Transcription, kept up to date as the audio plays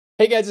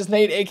Hey guys, it's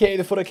Nate, aka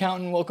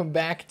TheFutAccountant. Welcome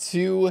back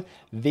to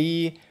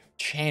the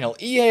channel.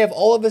 EA have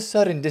all of a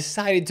sudden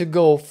decided to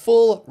go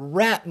full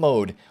rat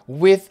mode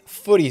with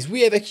Futties.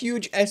 We have a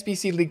huge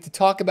SBC leak to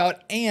talk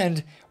about,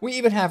 and we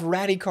even have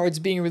ratty cards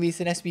being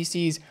released in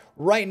SBCs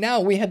right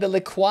now. We had the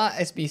Lacroix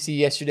SBC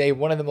yesterday,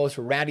 one of the most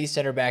ratty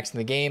center backs in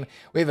the game.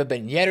 We have a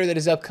Ben Yedder that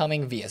is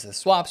upcoming via the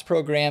swaps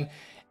program.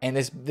 And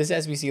this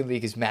SBC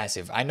leak is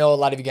massive. I know a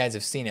lot of you guys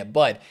have seen it,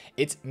 but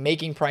it's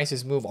making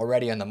prices move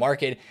already on the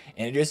market.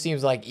 And it just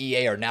seems like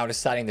EA are now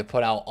deciding to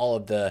put out all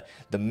of the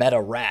meta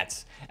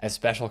rats as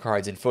special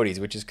cards in Futties,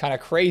 which is kind of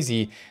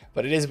crazy,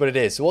 but it is what it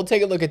is. So we'll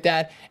take a look at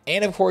that.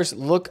 And of course,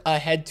 look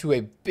ahead to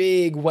a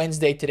big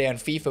Wednesday today on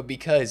FIFA,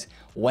 because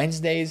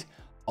Wednesdays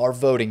are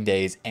voting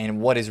days. And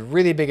what is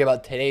really big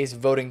about today's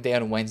voting day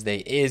on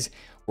Wednesday is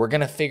we're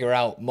going to figure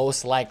out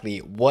most likely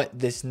what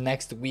this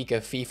next week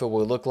of FIFA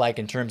will look like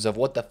in terms of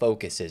what the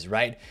focus is,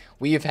 right?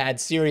 We have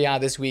had Serie A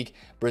this week,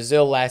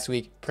 Brazil last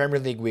week, Premier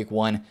League week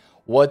 1.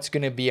 What's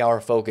going to be our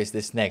focus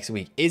this next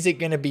week? Is it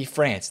going to be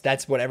France?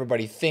 That's what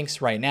everybody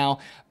thinks right now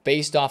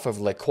based off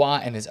of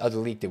Lacroix and this other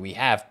leak that we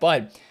have.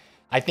 But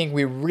I think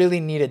we really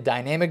need a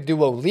dynamic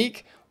duo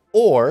leak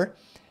or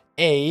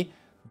a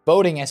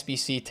voting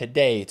SBC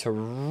today to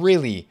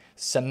really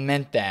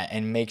cement that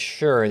and make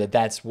sure that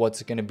that's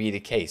what's going to be the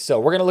case. So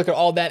we're going to look at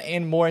all that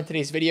and more in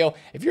today's video.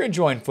 If you're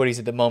enjoying Futties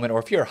at the moment, or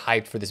if you're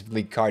hyped for this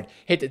leak card,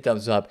 hit the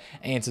thumbs up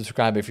and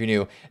subscribe if you're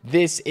new.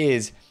 This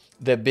is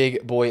the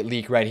big boy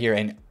leak right here,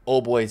 and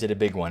oh boy, is it a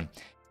big one.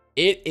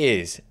 It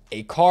is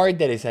a card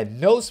that has had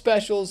no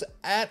specials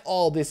at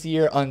all this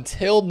year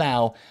until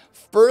now.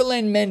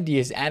 Ferland Mendy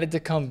is added to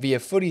come via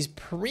Futties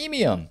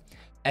Premium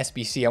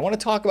SBC. I want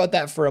to talk about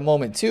that for a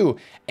moment too.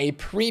 A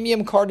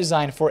premium card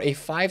design for a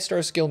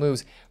 5-star skill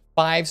moves,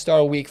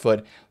 5-star weak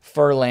foot,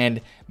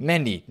 Ferland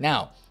Mendy.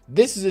 Now,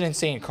 this is an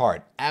insane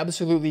card.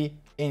 Absolutely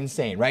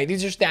insane, right?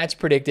 These are stats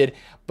predicted,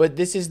 but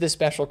this is the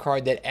special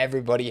card that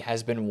everybody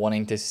has been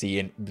wanting to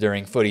see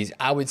during Futties.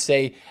 I would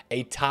say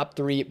a top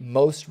 3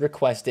 most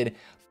requested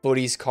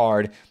Futties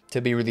card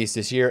to be released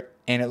this year,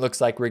 and it looks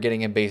like we're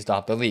getting it based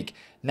off the leak.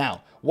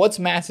 Now, what's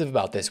massive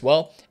about this?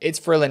 Well, it's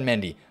Ferland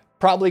Mendy.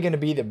 Probably going to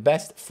be the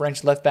best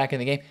French left back in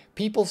the game.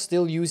 People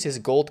still use his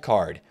gold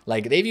card.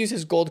 Like, they've used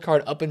his gold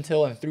card up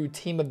until and through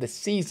team of the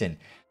season.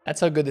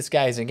 That's how good this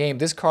guy is in game.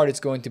 This card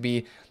is going to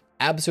be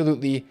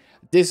absolutely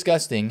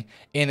disgusting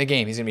in the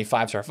game. He's going to be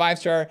 5-star,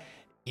 5-star.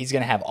 He's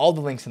going to have all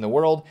the links in the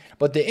world.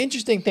 But the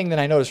interesting thing that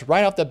I noticed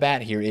right off the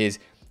bat here is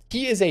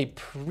he is a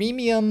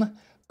premium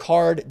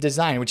card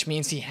design, which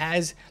means he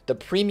has the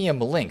premium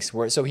links,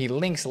 so he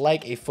links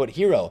like a foot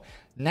hero.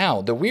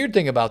 Now, the weird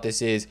thing about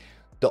this is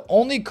the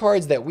only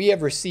cards that we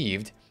have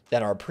received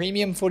that are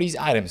premium Futties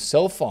items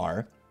so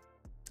far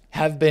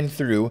have been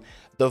through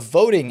the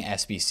voting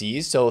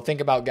SBCs. So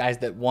think about guys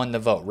that won the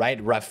vote, right?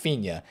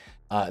 Rafinha,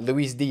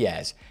 Luis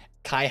Diaz,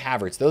 Kai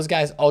Havertz. Those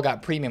guys all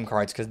got premium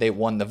cards because they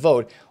won the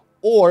vote.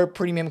 Or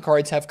premium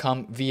cards have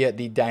come via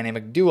the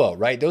dynamic duo,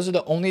 right? Those are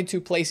the only 2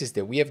 places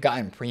that we have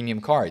gotten premium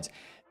cards.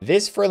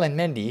 This Ferland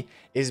Mendy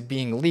is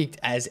being leaked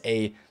as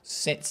a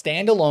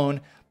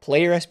standalone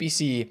player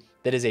SBC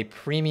that is a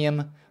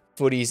premium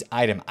Futties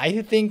item. I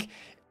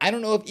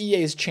don't know if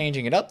EA is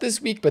changing it up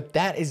this week, but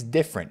that is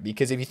different,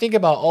 because if you think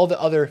about all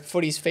the other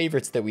Futties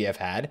favorites that we have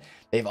had,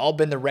 they've all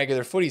been the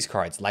regular Futties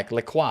cards like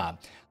Lacroix,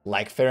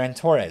 like Ferran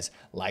Torres,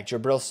 like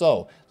Jabril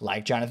Sow,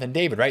 like Jonathan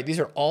David, right? These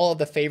are all of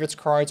the favorites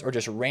cards or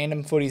just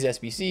random Futties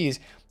SBCs.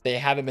 They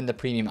haven't been the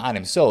premium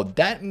items. So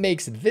that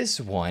makes this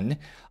one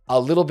a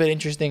little bit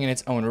interesting in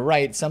its own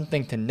right,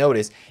 something to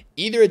notice.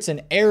 Either it's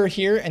an error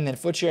here and then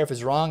Foot Sheriff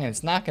is wrong and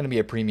it's not going to be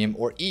a premium,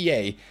 or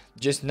EA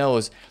just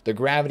knows the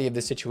gravity of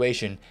the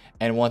situation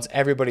and wants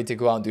everybody to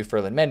go out and do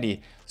Ferland Mendy,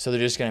 so they're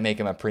just going to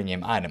make him a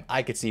premium item.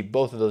 I could see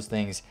both of those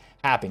things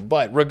happening.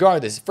 But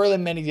regardless,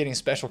 Ferland Mendy getting a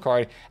special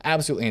card,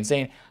 absolutely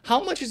insane.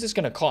 How much is this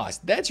going to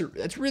cost? That's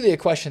really a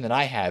question that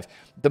I have.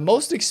 The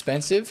most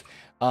expensive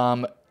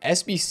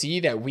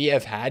SBC that we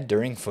have had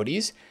during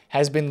Futties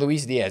has been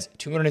Luis Diaz,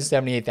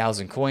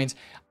 278,000 coins.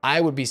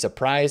 I would be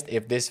surprised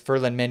if this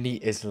Ferland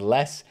Mendy is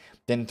less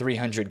than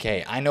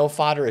 300k. I know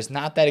fodder is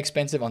not that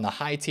expensive on the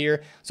high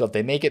tier, so if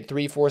they make it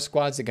 3-4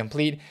 squads to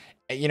complete,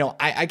 you know,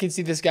 I could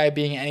see this guy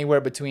being anywhere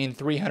between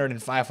 300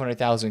 and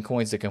 500,000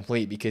 coins to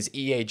complete, because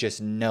EA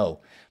just know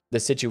the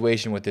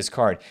situation with this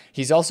card.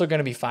 He's also going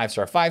to be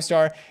 5-star,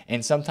 5-star,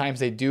 and sometimes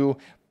they do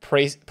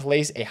place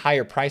a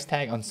higher price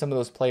tag on some of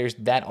those players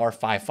that are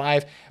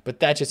 5-5, but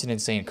that's just an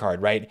insane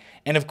card, right?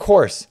 And of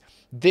course,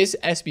 this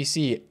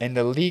SBC and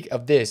the leak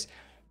of this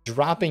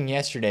dropping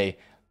yesterday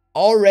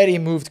already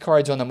moved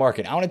cards on the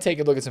market. I want to take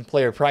a look at some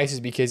player prices,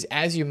 because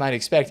as you might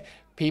expect,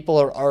 people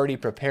are already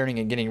preparing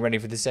and getting ready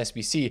for this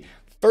SBC.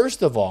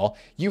 First of all,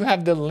 you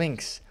have the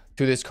links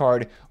to this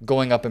card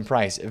going up in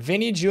price.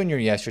 Vinny Jr.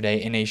 yesterday,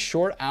 in a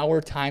short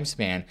hour time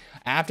span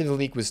after the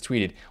leak was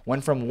tweeted,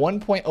 went from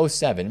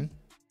 1.07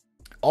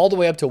 all the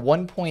way up to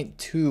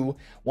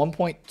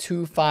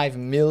 1.25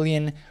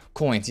 million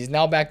coins. He's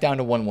now back down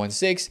to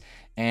 116.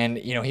 And,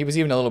 you know, he was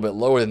even a little bit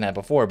lower than that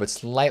before, but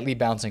slightly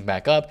bouncing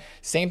back up.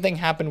 Same thing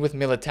happened with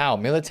Militao.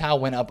 Militao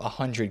went up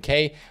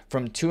 100K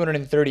from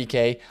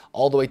 230K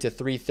all the way to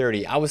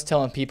 330. I was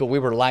telling people, we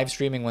were live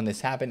streaming when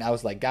this happened. I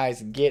was like,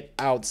 guys, get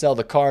out, sell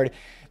the card.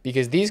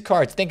 Because these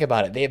cards, think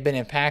about it, they have been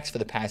in packs for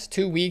the past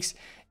 2 weeks,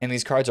 and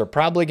these cards are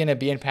probably going to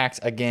be in packs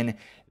again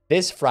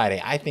this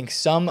Friday. I think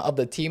some of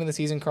the team of the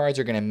season cards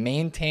are going to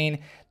maintain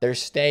their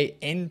stay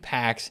in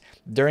packs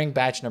during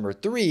batch number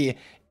 3,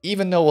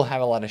 even though we'll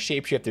have a lot of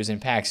shapeshifters in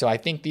packs. So I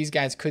think these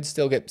guys could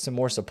still get some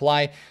more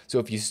supply. So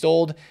if you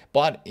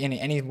bought in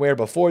anywhere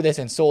before this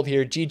and sold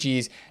here,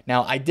 GG's.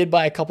 Now, I did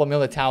buy a couple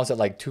Militaos at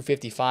like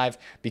 255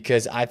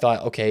 because I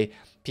thought, okay,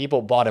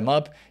 people bought him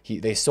up.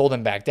 They sold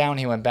him back down.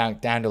 He went back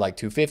down to like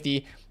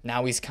 250.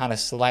 Now he's kind of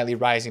slightly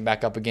rising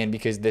back up again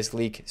because this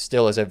leak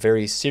still is a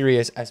very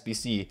serious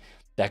SBC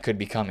that could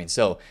be coming.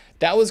 So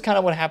that was kind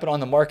of what happened on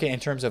the market in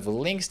terms of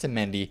links to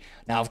Mendy.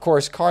 Now, of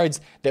course, cards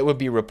that would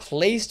be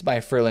replaced by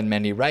Ferland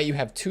Mendy, right? You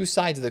have two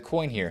sides of the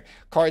coin here.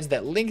 Cards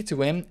that link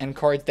to him and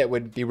cards that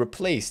would be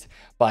replaced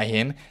by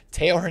him.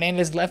 Theo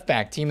Hernandez, left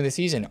back, team of the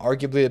season,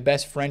 arguably the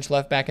best French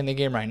left back in the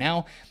game right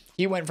now.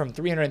 He went from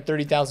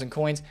 330,000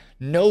 coins,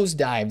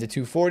 nosedive to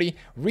 240,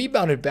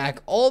 rebounded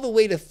back all the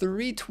way to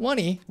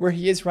 320 where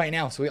he is right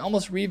now. So he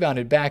almost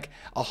rebounded back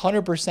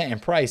 100% in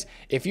price.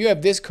 If you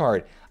have this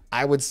card,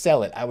 I would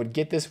sell it. I would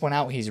get this one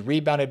out. He's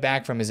rebounded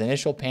back from his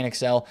initial panic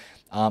sell.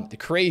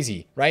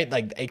 Crazy, right?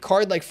 Like a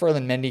card like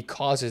Ferland Mendy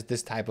causes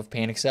this type of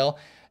panic sell.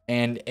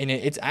 And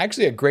it's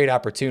actually a great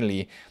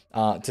opportunity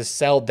to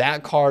sell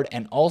that card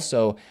and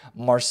also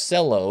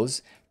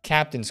Marcelo's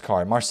captain's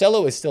card.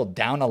 Marcelo is still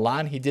down a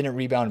lot. He didn't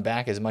rebound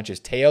back as much as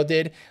Theo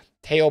did.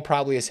 Theo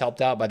probably is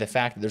helped out by the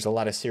fact that there's a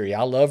lot of Serie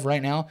A love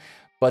right now.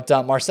 But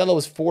Marcelo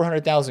was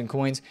 400,000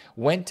 coins,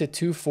 went to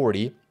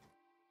 240.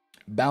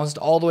 Bounced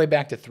all the way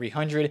back to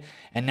 300,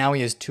 and now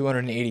he is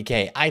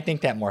 280K. I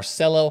think that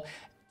Marcelo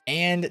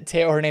and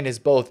Theo Hernandez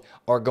both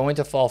are going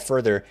to fall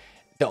further.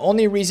 The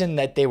only reason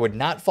that they would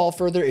not fall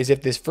further is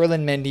if this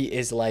Ferland Mendy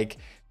is like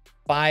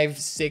 5,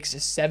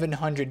 6,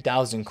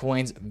 700,000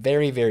 coins,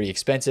 very, very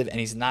expensive, and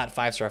he's not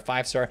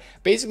 5-star.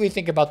 Basically,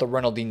 think about the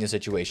Ronaldinho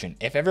situation.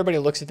 If everybody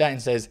looks at that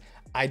and says,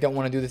 I don't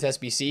want to do this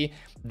SBC,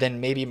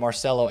 then maybe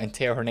Marcelo and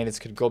Theo Hernandez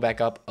could go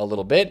back up a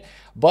little bit.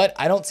 But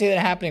I don't see that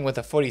happening with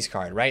a Futties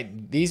card,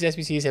 right? These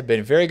SBCs have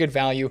been very good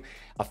value.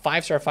 A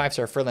 5-star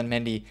Ferland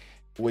Mendy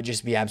would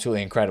just be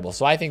absolutely incredible.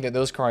 So I think that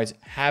those cards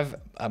have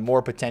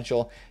more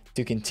potential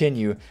to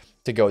continue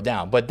to go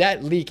down. But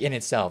that leak in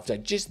itself,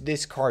 just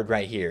this card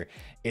right here,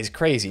 is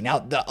crazy. Now,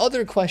 the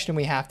other question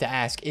we have to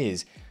ask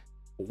is,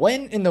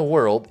 when in the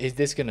world is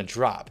this going to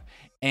drop?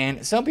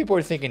 And some people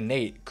are thinking,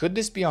 Nate, could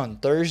this be on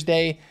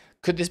Thursday?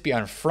 Could this be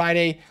on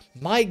Friday?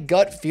 My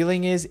gut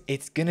feeling is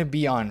it's going to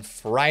be on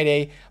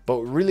Friday,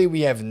 but really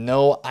we have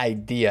no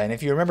idea. And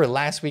if you remember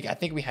last week, I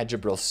think we had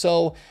Jabril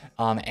Sow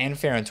and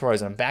Ferran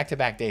Torres on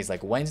back-to-back days,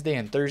 like Wednesday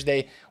and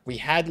Thursday. We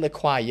had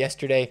Lacroix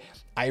yesterday.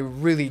 I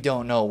really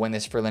don't know when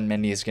this Ferland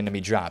Mendy is going to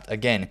be dropped.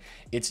 Again,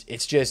 it's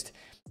just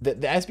the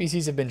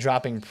SBCs have been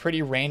dropping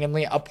pretty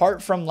randomly.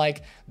 Apart from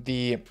like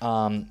the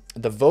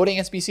voting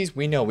SBCs,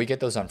 we know we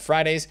get those on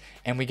Fridays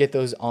and we get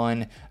those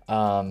on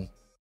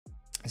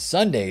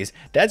Sundays.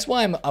 That's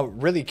why I'm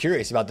really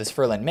curious about this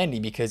Ferland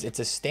Mendy, because it's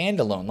a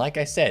standalone. Like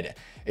I said,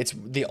 it's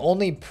the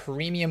only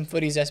premium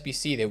Futties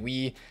SBC that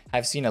we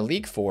have seen a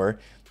leak for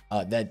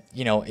that,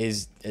 you know,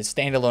 is a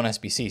standalone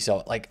SBC.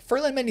 So like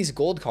Ferland Mendy's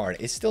gold card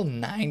is still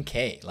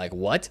 9K. Like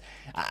what?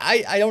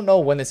 I don't know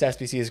when this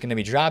SBC is going to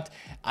be dropped.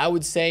 I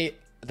would say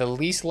the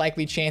least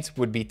likely chance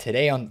would be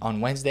today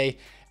on Wednesday.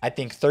 I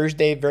think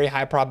Thursday, very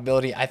high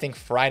probability. I think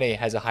Friday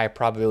has a high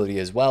probability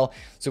as well.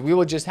 So we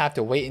will just have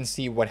to wait and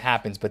see what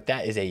happens. But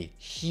that is a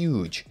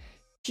huge,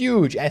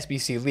 huge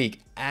SBC leak,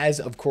 as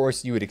of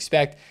course you would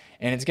expect.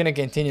 And it's going to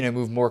continue to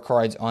move more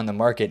cards on the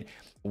market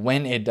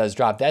when it does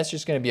drop. That's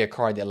just going to be a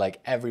card that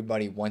like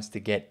everybody wants to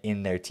get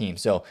in their team.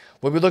 So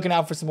we'll be looking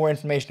out for some more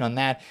information on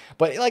that.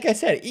 But like I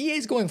said, EA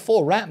is going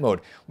full rat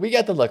mode. We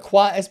got the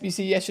Lacroix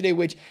SBC yesterday,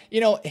 which, you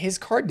know, his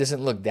card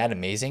doesn't look that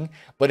amazing,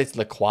 but it's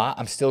Lacroix.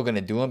 I'm still going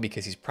to do him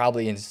because he's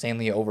probably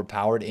insanely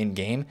overpowered in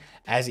game,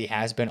 as he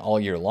has been all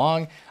year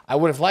long. I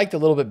would have liked a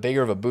little bit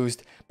bigger of a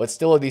boost, but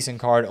still a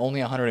decent card,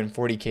 only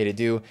 140K to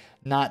do.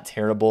 Not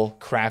terrible,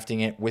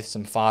 crafting it with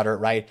some fodder,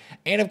 right?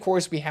 And of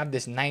course, we have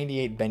this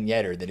 98 Ben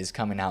Yedder that is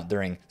coming out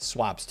during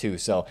swaps too.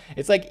 So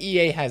it's like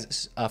EA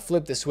has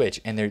flipped the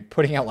switch and they're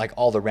putting out like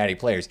all the ratty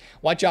players.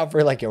 Watch out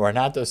for like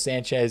Renato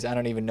Sanchez. I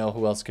don't even know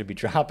who else could be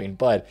dropping,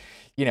 but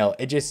you know,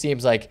 it just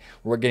seems like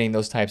we're getting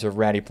those types of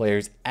ratty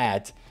players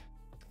at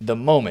the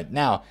moment.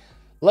 Now,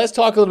 let's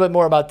talk a little bit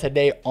more about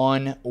today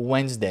on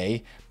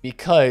Wednesday,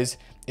 because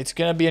it's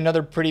going to be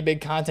another pretty big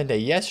content day.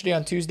 Yesterday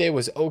on Tuesday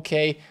was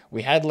okay.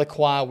 We had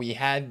Lacroix, we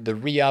had the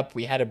re-up,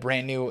 we had a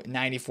brand new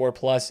 94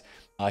 plus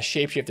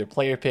shapeshifter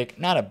player pick.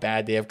 Not a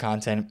bad day of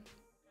content.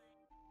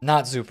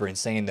 Not super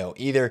insane though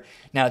either.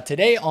 Now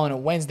today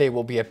on Wednesday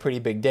will be a pretty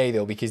big day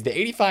though, because the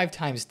 85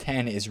 times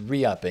 10 is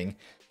re-upping.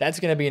 That's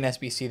going to be an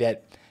SBC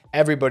that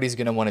everybody's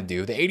going to want to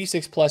do. The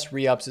 86 plus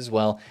re-ups as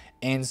well,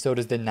 and so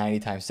does the 90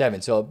 times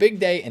 7. So a big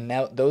day in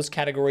those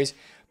categories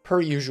per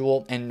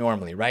usual and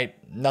normally, right?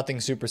 Nothing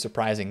super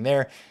surprising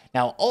there.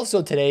 Now,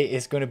 also today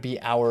is going to be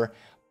our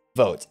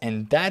votes,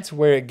 and that's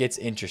where it gets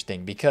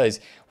interesting because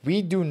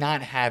we do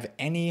not have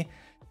any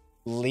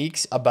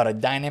leaks about a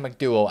dynamic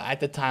duo at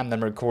the time that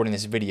I'm recording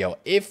this video.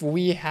 If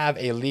we have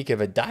a leak of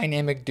a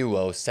dynamic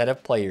duo set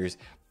of players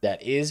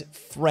that is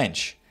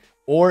French,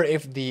 or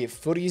if the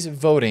Futties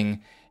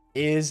voting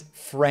is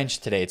French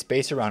today, it's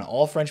based around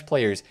all French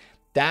players,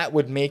 that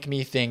would make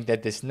me think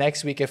that this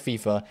next week of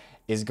FIFA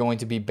is going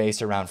to be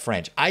based around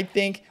French. I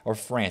think, or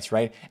France,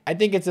 right? I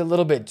think it's a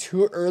little bit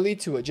too early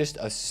to just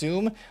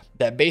assume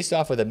that based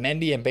off of the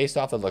Mendy and based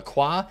off of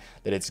Lacroix,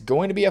 that it's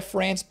going to be a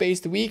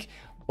France-based week.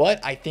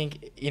 But I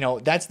think, you know,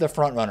 that's the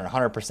front runner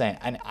 100%.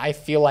 And I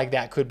feel like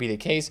that could be the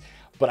case,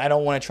 but I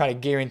don't want to try to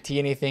guarantee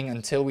anything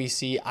until we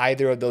see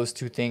either of those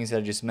two things that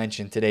I just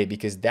mentioned today,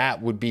 because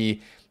that would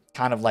be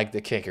kind of like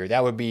the kicker.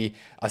 That would be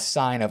a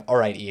sign of, all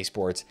right, EA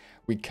Sports,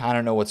 we kind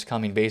of know what's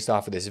coming based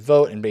off of this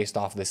vote and based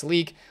off of this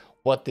leak,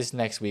 what this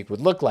next week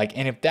would look like.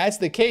 And if that's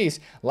the case,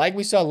 like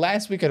we saw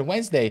last week on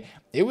Wednesday,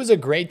 it was a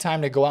great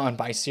time to go out and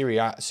buy Serie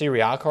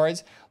A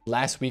cards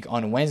last week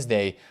on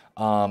Wednesday,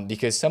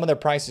 because some of the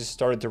prices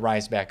started to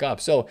rise back up.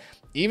 So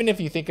even if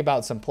you think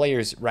about some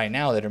players right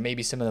now that are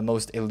maybe some of the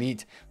most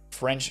elite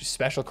French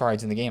special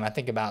cards in the game, I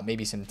think about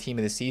maybe some team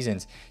of the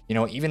seasons, you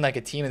know, even like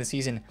a team of the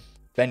season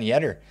Ben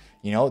Yedder,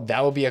 you know,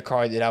 that would be a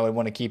card that I would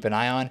want to keep an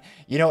eye on.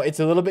 You know, it's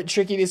a little bit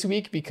tricky this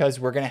week because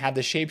we're going to have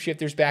the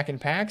shapeshifters back in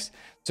packs.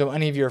 So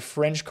any of your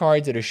French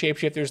cards that are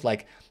shapeshifters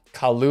like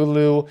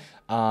Kalulu,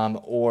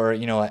 or,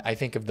 you know, I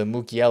think of the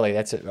Mukiele,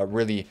 that's a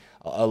really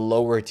a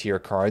lower tier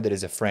card that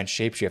is a French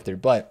shapeshifter.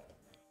 But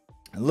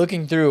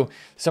looking through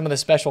some of the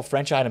special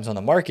French items on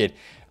the market,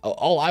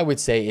 all I would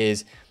say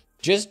is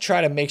just try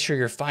to make sure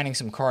you're finding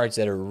some cards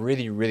that are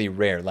really, really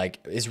rare. Like,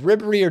 is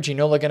Ribéry or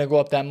Ginola going to go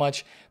up that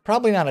much?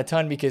 Probably not a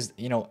ton because,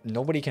 you know,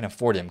 nobody can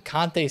afford him.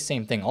 Conte,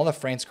 same thing. All the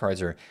France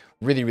cards are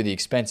really, really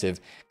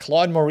expensive.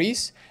 Claude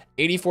Maurice,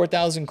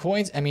 84,000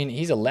 coins. I mean,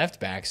 he's a left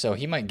back, so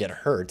he might get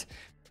hurt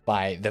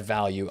by the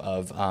value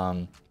of,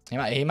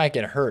 he might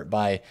get hurt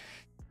by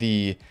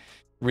the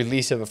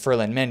release of a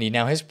Ferland Mendy.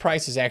 Now, his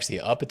price is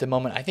actually up at the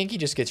moment. I think he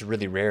just gets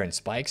really rare in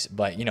spikes,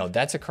 but, you know,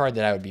 that's a card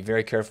that I would be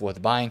very careful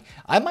with buying.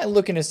 I might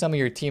look into some of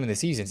your team of the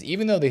seasons,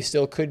 even though they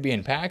still could be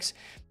in packs.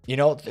 You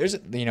know, there's,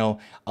 you know,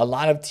 a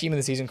lot of team of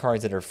the season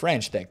cards that are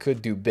French that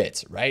could do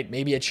bits, right?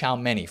 Maybe a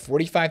Tchouaméni,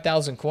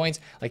 45,000 coins.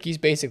 Like, he's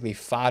basically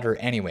fodder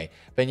anyway.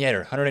 Ben Yedder,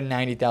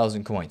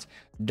 190,000 coins.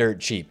 Dirt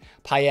cheap.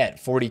 Payet,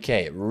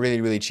 40K,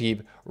 really, really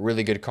cheap,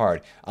 really good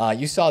card.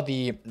 You saw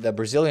the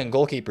Brazilian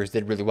goalkeepers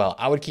did really well.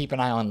 I would keep an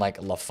eye on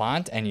like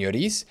Lafont and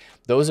Lloris.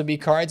 Those would be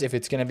cards. If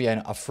it's going to be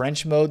a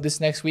French mode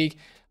this next week,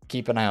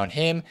 keep an eye on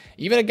him.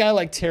 Even a guy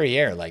like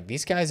Terrier, like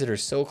these guys that are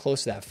so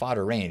close to that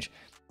fodder range,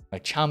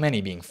 like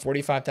Tchouaméni being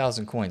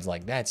 45,000 coins,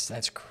 like that's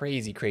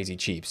crazy, crazy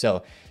cheap.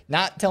 So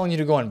not telling you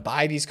to go and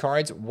buy these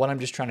cards. What I'm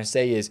just trying to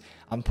say is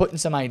I'm putting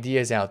some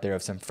ideas out there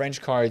of some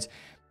French cards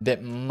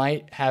that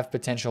might have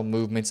potential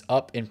movements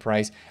up in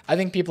price. I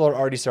think people are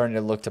already starting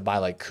to look to buy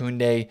like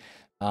Koundé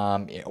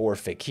or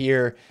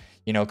Fekir.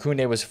 You know,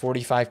 Koundé was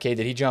 45K.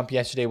 Did he jump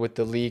yesterday with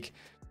the leak?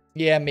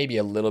 Yeah, maybe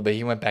a little bit.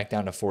 He went back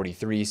down to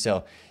 43.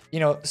 So, you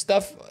know,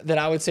 stuff that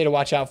I would say to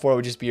watch out for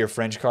would just be your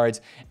French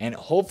cards, and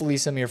hopefully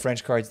some of your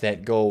French cards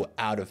that go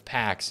out of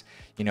packs.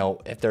 You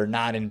know, if they're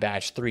not in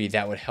batch 3,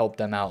 that would help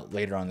them out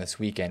later on this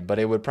weekend. But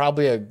it would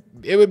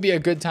be a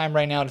good time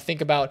right now to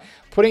think about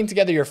putting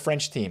together your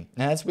French team.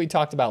 And that's what we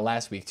talked about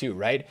last week too,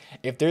 right?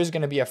 If there's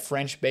going to be a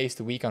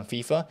French-based week on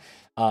FIFA,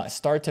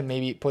 start to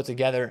maybe put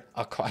together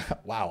a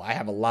wow, I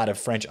have a lot of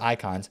French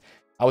icons.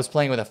 I was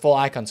playing with a full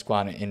icon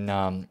squad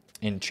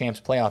in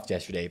Champs playoffs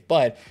yesterday,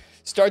 but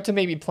start to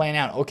maybe plan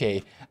out,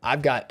 okay,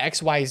 I've got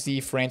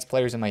XYZ France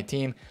players in my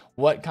team.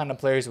 What kind of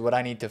players would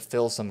I need to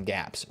fill some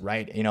gaps,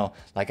 right? You know,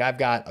 like I've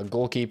got a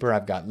goalkeeper,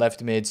 I've got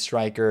left mid,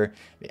 striker.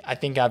 I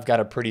think I've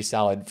got a pretty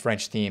solid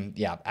French team.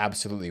 Yeah,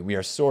 absolutely. We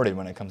are sorted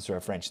when it comes to our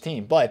French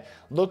team. But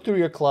look through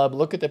your club,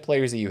 look at the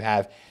players that you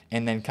have,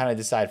 and then kind of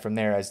decide from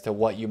there as to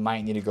what you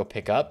might need to go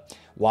pick up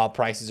while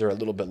prices are a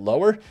little bit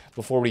lower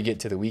before we get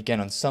to the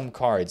weekend on some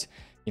cards.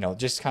 You know,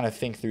 just kind of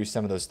think through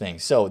some of those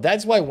things. So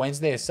that's why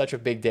Wednesday is such a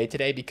big day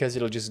today, because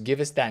it'll just give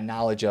us that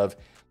knowledge of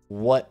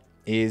what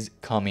is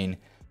coming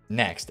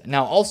next.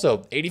 Now,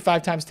 also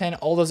 85 times 10,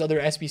 all those other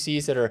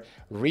SBCs that are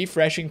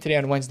refreshing today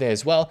on Wednesday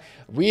as well.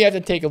 We have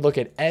to take a look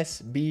at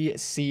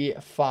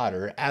SBC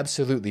fodder.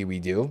 Absolutely, we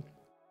do.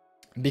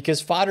 Because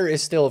fodder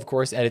is still, of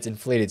course, at its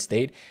inflated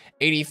state.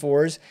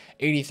 84s,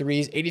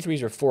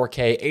 83s are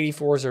 4K,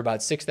 84s are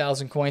about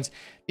 6,000 coins.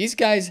 These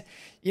guys,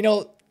 you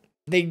know,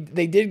 They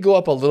did go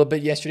up a little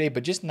bit yesterday,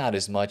 but just not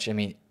as much. I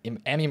mean,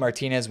 Emmy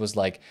Martinez was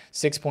like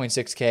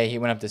 6.6K. He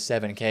went up to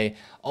 7K.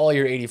 All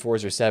your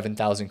 84s are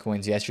 7,000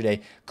 coins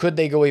yesterday. Could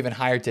they go even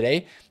higher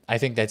today? I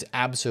think that's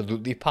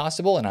absolutely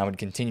possible, and I would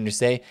continue to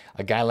say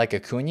a guy like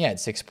Acuna at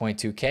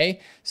 6.2K,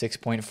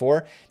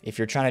 6.4. If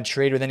you're trying to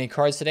trade with any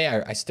cards today,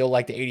 I still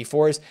like the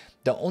 84s.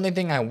 The only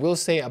thing I will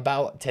say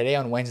about today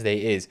on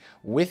Wednesday is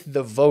with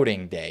the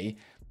voting day,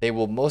 they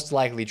will most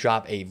likely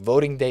drop a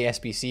voting day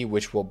SBC,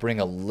 which will bring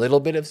a little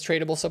bit of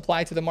tradable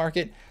supply to the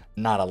market.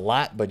 Not a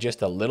lot, but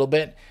just a little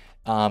bit.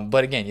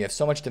 But again, you have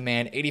so much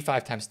demand,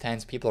 85 times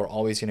 10s. People are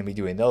always going to be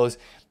doing those.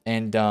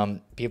 And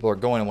people are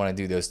going to want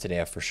to do those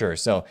today for sure.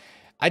 So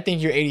I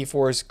think your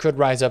 84s could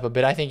rise up a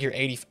bit. I think your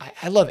 80,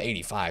 I love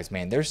 85s,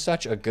 man. They're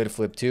such a good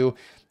flip too,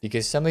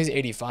 because some of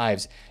these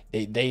 85s,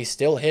 they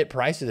still hit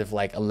prices of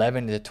like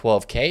 11 to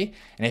 12K.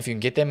 And if you can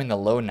get them in the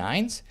low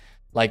 9s,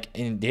 like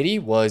in Diddy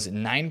was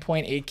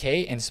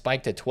 9.8K and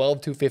spiked to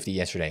 12,250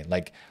 yesterday.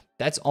 Like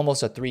that's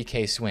almost a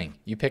 3K swing.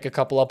 You pick a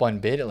couple up on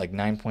bid at like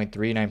 9.3,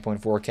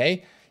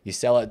 9.4K. You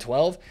sell at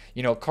 12.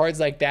 You know, cards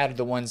like that are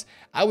the ones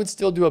I would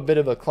still do a bit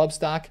of a club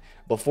stock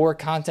before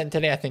content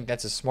today. I think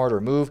that's a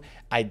smarter move.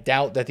 I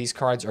doubt that these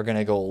cards are going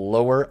to go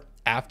lower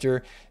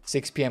after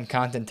 6 p.m.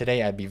 content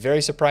today. I'd be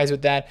very surprised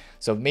with that.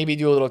 So maybe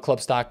do a little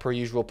club stock per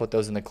usual. Put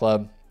those in the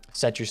club.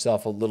 Set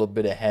yourself a little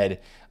bit ahead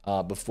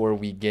before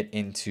we get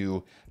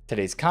into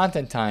today's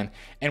content time.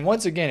 And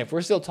once again, if we're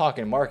still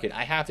talking market,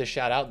 I have to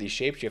shout out these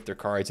shapeshifter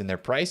cards and their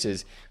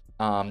prices.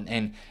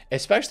 And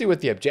especially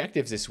with the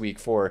objectives this week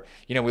for,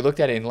 you know, we looked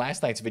at it in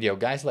last night's video,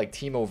 guys like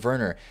Timo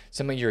Werner,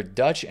 some of your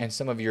Dutch and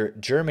some of your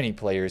Germany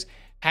players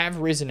have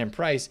risen in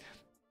price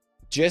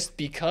just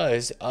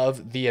because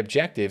of the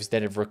objectives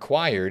that have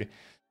required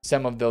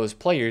some of those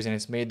players, and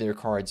it's made their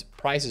cards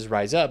prices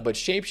rise up. But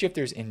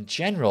shapeshifters in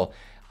general,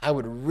 I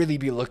would really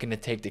be looking to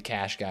take the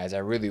cash, guys. I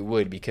really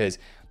would, because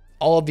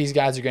all of these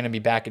guys are going to be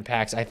back in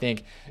packs. I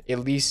think at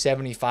least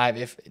 75,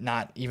 if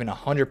not even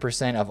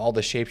 100% of all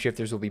the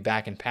shapeshifters will be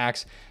back in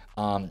packs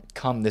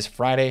come this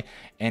Friday.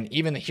 And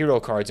even the hero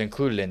cards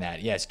included in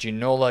that. Yes,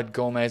 Ginola,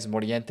 Gomez,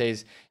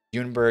 Morientes,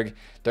 Junberg.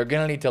 They're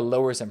going to need to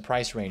lower some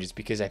price ranges,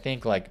 because I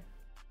think like,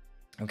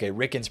 okay,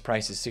 Ricken's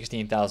price is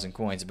 16,000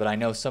 coins, but I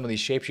know some of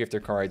these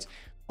shapeshifter cards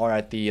are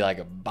at the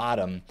like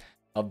bottom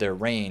of their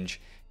range.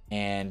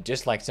 And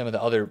just like some of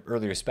the other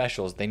earlier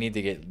specials, they need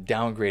to get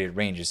downgraded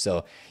ranges.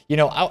 So, you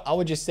know, I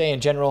would just say in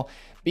general,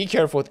 be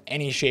careful with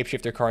any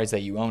shapeshifter cards that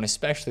you own,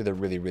 especially the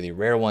really, really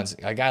rare ones.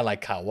 A guy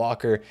like Kyle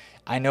Walker,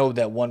 I know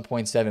that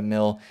 1.7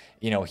 mil,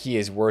 you know, he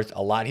is worth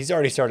a lot. He's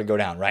already started to go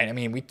down, right? I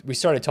mean, we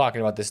started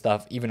talking about this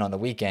stuff even on the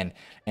weekend,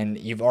 and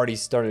you've already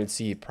started to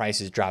see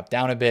prices drop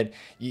down a bit.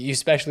 You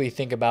especially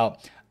think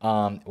about,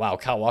 wow,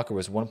 Kyle Walker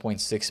was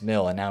 1.6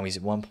 mil, and now he's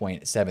at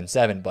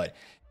 1.77, but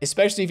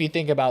especially if you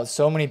think about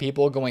so many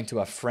people going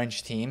to a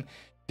French team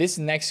this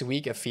next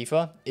week of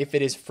FIFA, if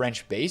it is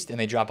French based and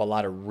they drop a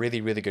lot of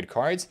really, really good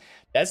cards,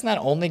 that's not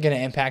only going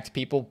to impact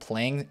people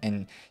playing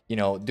and, you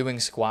know, doing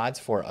squads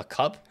for a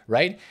cup,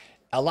 right?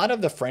 A lot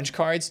of the French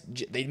cards,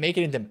 they make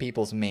it into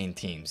people's main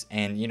teams.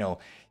 And, you know,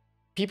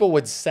 people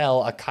would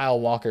sell a Kyle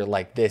Walker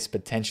like this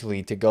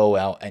potentially to go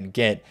out and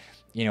get,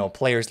 you know,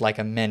 players like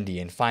a Mendy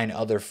and find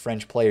other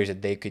French players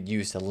that they could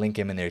use to link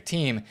him in their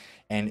team.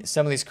 And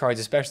some of these cards,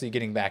 especially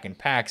getting back in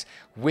packs,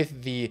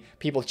 with the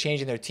people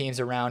changing their teams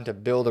around to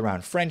build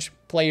around French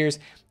players,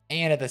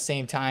 and at the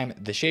same time,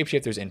 the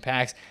shapeshifters in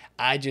packs,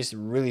 I just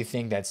really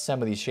think that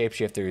some of these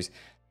shapeshifters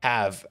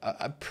have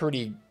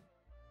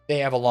they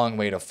have a long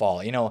way to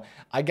fall. You know,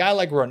 a guy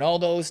like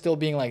Ronaldo still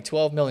being like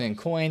 12 million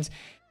coins,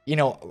 you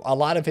know, a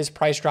lot of his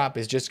price drop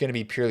is just going to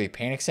be purely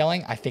panic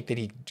selling. I think that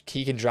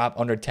he can drop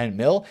under 10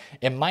 mil.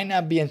 It might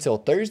not be until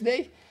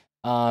Thursday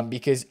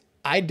because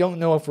I don't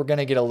know if we're going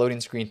to get a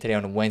loading screen today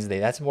on Wednesday.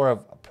 That's more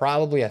of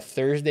probably a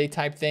Thursday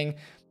type thing,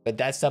 but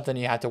that's something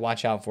you have to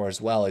watch out for as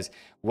well. Is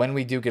when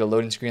we do get a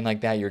loading screen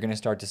like that, you're going to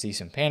start to see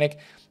some panic,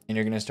 and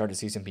you're going to start to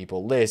see some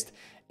people list.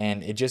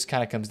 And it just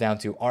kind of comes down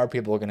to, are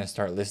people going to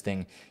start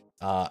listing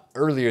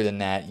earlier than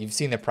that? You've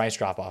seen the price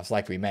drop offs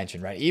like we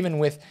mentioned, right? Even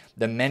with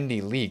the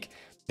Mendy leak,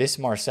 this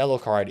Marcelo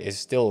card is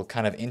still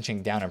kind of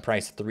inching down in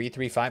price,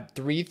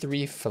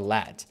 3.3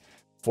 flat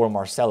for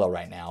Marcelo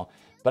right now.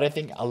 But I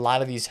think a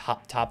lot of these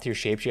top tier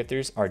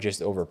shapeshifters are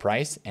just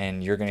overpriced,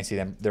 and you're going to see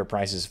their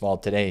prices fall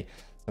today,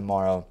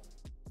 tomorrow,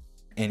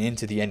 and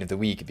into the end of the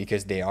week,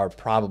 because they are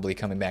probably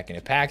coming back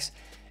into packs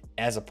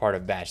as a part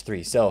of batch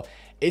 3. So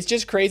it's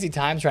just crazy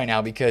times right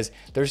now, because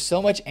there's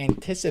so much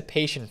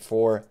anticipation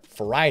for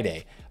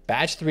Friday.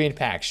 Batch 3 in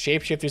packs,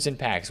 shapeshifters in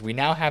packs. We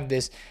now have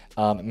this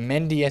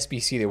Mendy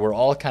SBC that we're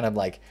all kind of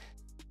like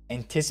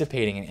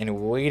anticipating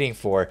and waiting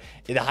for.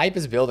 The hype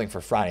is building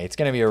for Friday. It's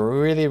going to be a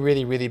really,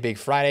 really, really big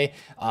Friday.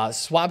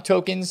 Swap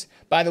tokens,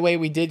 by the way,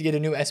 we did get a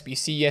new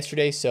SBC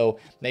yesterday, so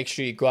make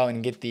sure you go out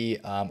and get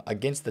the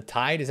Against the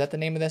Tide. Is that the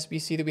name of the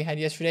SBC that we had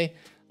yesterday?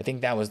 I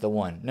think that was the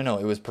one. No,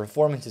 it was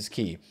Performance is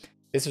Key.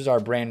 This was our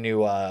brand new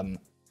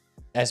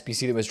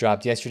SBC that was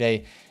dropped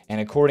yesterday,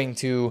 and according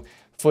to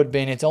foot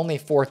bin. It's only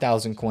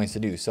 4,000 coins to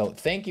do. So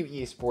thank you,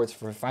 EA Sports,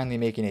 for finally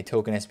making a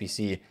token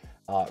SBC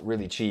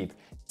really cheap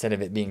instead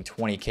of it being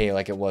 20K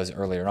like it was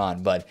earlier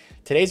on. But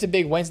today's a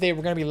big Wednesday.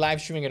 We're going to be live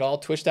streaming it all.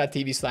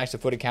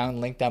 Twitch.tv/TheFutAccountant.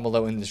 Link down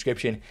below in the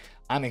description.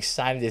 I'm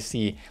excited to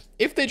see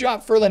if they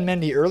drop Ferland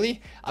Mendy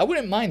early. I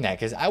wouldn't mind that,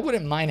 because I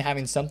wouldn't mind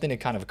having something to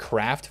kind of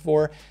craft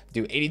for,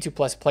 do 82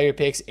 plus player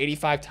picks,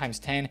 85 times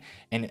 10,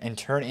 and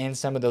turn in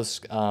some of those,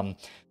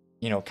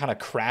 you know, kind of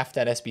craft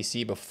that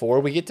SBC before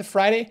we get to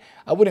Friday.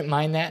 I wouldn't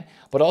mind that.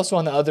 But also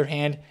on the other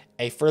hand,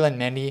 a Ferland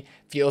Mendy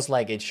feels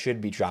like it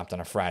should be dropped on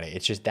a Friday.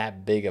 It's just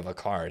that big of a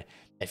card.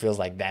 It feels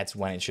like that's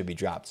when it should be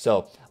dropped.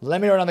 So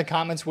let me know down in the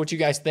comments what you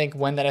guys think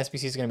when that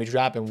SBC is going to be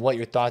dropped and what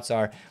your thoughts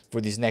are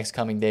for these next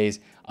coming days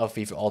of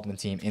FIFA Ultimate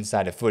Team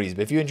inside of Futties.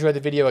 But if you enjoyed the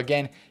video,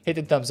 again, hit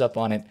the thumbs up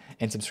on it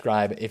and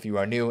subscribe if you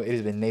are new. It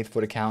has been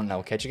TheFutAccountant, and I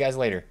will catch you guys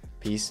later.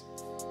 Peace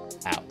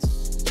out.